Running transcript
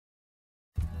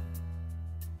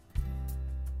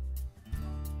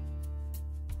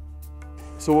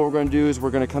So what we're going to do is we're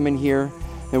going to come in here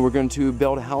and we're going to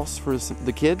build a house for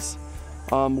the kids.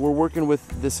 We're working with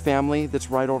this family that's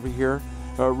right over here.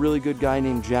 A really good guy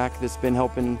named Jack that's been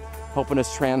helping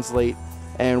us translate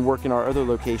and work in our other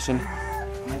location.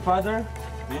 My father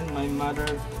and my mother,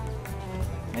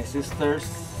 my sisters,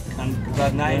 and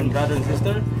nine brother and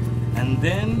sister, and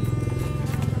then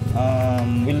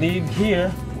we live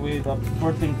here with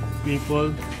 14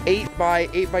 people. 8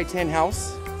 by 10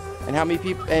 house. And how many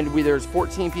people? And there's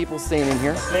 14 people staying in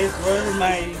here. Place where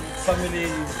my family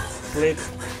sleeps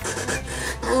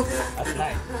at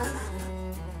night.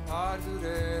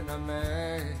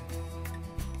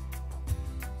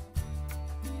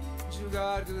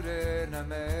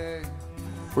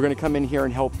 We're gonna come in here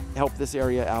and help this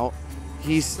area out.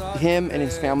 Him and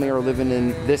his family are living in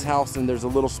this house, and there's a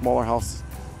little smaller house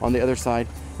on the other side,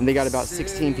 and they got about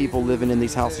 16 people living in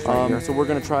these houses right here. So we're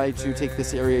gonna try to take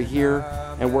this area here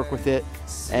and work with it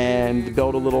and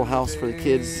build a little house for the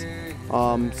kids,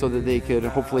 so that they could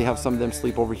hopefully have some of them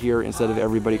sleep over here instead of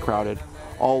everybody crowded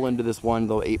all into this one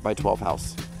little 8 by 12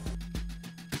 house.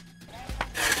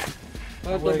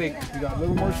 Wait, you got a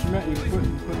little more cement you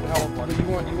can put the house on. But you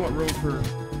want room for.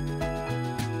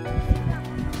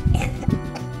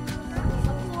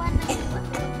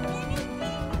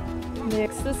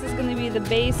 Next, this is going to be the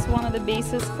base, one of the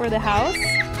bases for the house.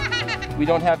 We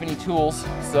don't have any tools,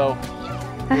 so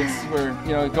we're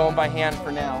going by hand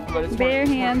for now. But it's bare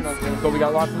hands. But we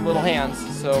got lots of little hands,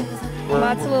 so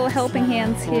lots of little helping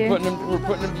hands here. We're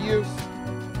putting them to use.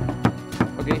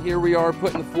 Okay, here we are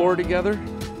putting the floor together.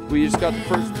 We just got the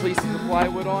first pieces of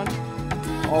plywood on.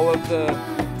 All of the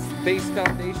base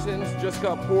foundations just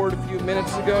got poured a few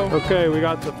minutes ago. Okay, we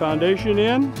got the foundation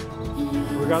in.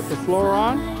 We got the floor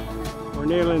on. We're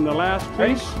nailing the last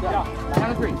piece. Yeah,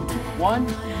 count of 3. 1,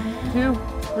 2,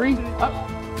 3, up.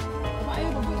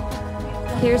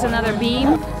 Here's another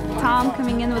beam. Tom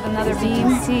coming in with another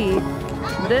beam. See,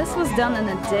 this was done in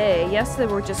a day. Yesterday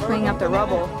we were just cleaning up the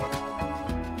rubble.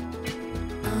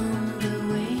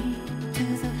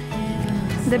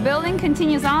 The building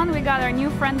continues on. We got our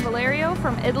new friend Valerio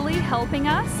from Italy helping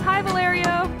us. Hi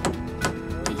Valerio!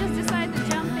 He just decided to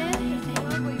jump in to take a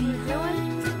look what you were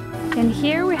doing. And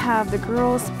here we have the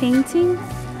girls painting.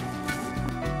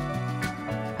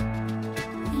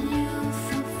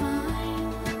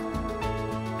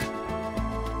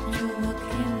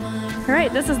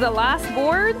 Alright, this is the last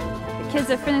board. The kids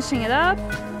are finishing it up.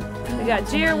 We got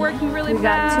Jer working really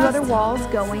fast. We got 2 other walls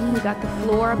going. We got the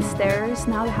floor upstairs.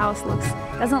 Now the house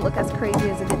doesn't look as crazy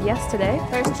as it did yesterday.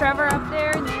 There's Trevor up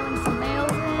there nailing some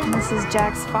nails in. And this is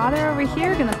Jack's father over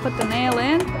here, gonna put the nail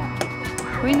in.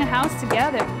 Putting the house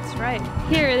together, that's right.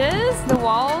 Here it is, the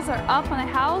walls are up on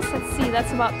the house. Let's see,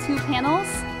 that's about 2 panels.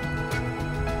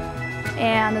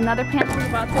 And another panel is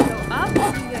about to go up.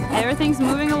 Everything's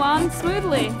moving along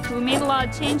smoothly. We made a lot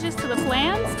of changes to the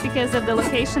plans because of the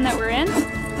location that we're in.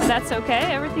 That's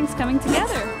okay, everything's coming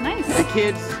together. Nice. The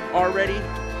kids are ready.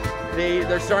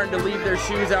 They're starting to leave their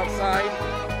shoes outside.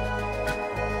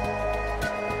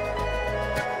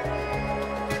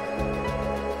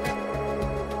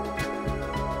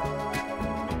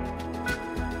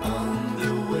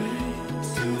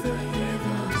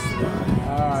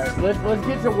 Alright, let's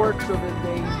get to work so that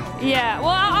they... Yeah, well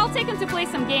I'll take them to play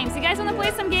some games. You guys want to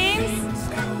play some games?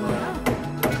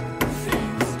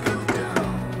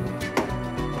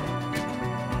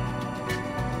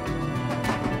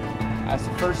 That's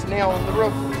the first nail on the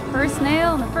roof. First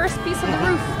nail and the first piece of the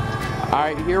roof. All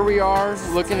right, here we are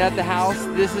looking at the house.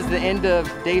 This is the end of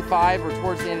day 5, or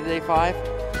towards the end of day 5.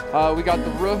 We got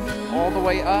the roof all the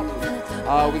way up.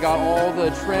 We got all the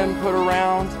trim put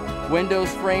around,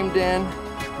 windows framed in,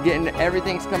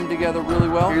 everything's coming together really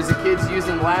well. Here's the kids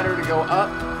using the ladder to go up.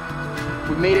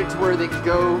 We made it to where they could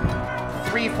go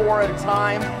 3, 4 at a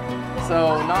time.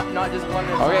 So not just one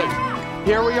at a time. Okay,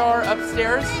 here we are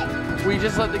upstairs. We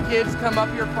just let the kids come up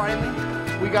here finally.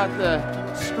 We got the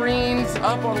screens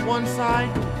up on one side,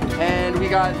 and we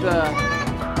got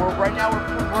right now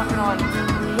we're working on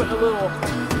putting a little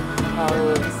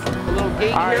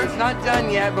gate here. It's not done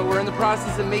yet, but we're in the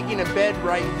process of making a bed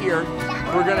right here.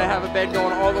 We're gonna have a bed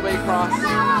going all the way across. We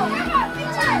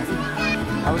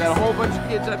got a whole bunch of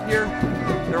kids up here.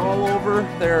 They're all over.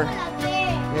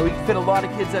 We can fit a lot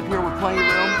of kids up here with plenty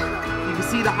of room. You can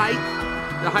see the height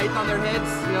on their heads,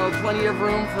 plenty of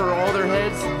room for all their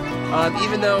heads.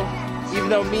 Even though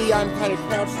me, I'm kind of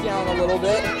crouched down a little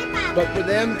bit, but for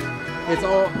them, it's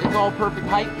all perfect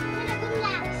height.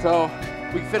 So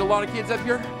we can fit a lot of kids up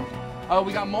here.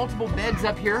 We got multiple beds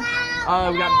up here.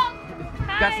 We got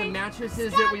Got some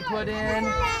mattresses that we put in.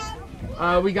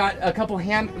 We got a couple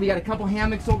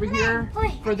hammocks over here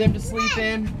for them to sleep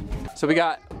in. So we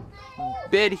got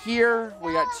bed here.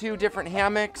 We got 2 different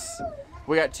hammocks.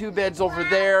 We got 2 beds over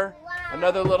there.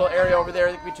 Another little area over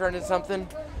there that we turned into something.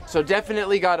 So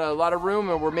definitely got a lot of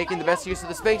room, and we're making the best use of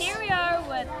the space. Here we are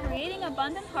with Creating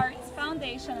Abundant Hearts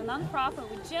Foundation, a nonprofit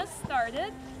we just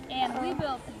started, and we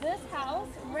built this house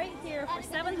right here for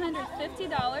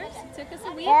 $750. Took us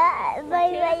a week.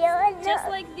 Kids, just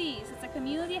like these. It's a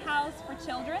community house for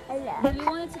children, and we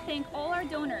wanted to thank all our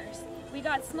donors. We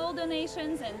got small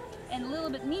donations and a little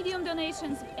bit medium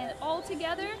donations, and all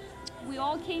together, we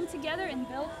all came together and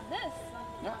built this.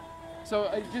 Yeah.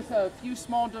 So just a few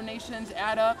small donations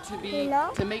add up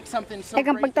to make something so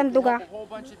great that can help a whole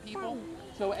bunch of people.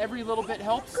 So every little bit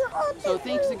helps. So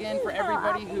thanks again for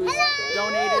everybody who's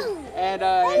donated and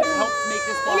helped make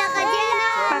this possible.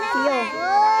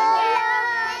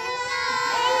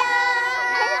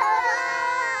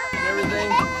 And everything.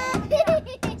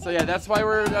 So yeah, that's why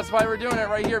we're doing it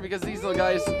right here, because these little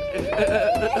guys.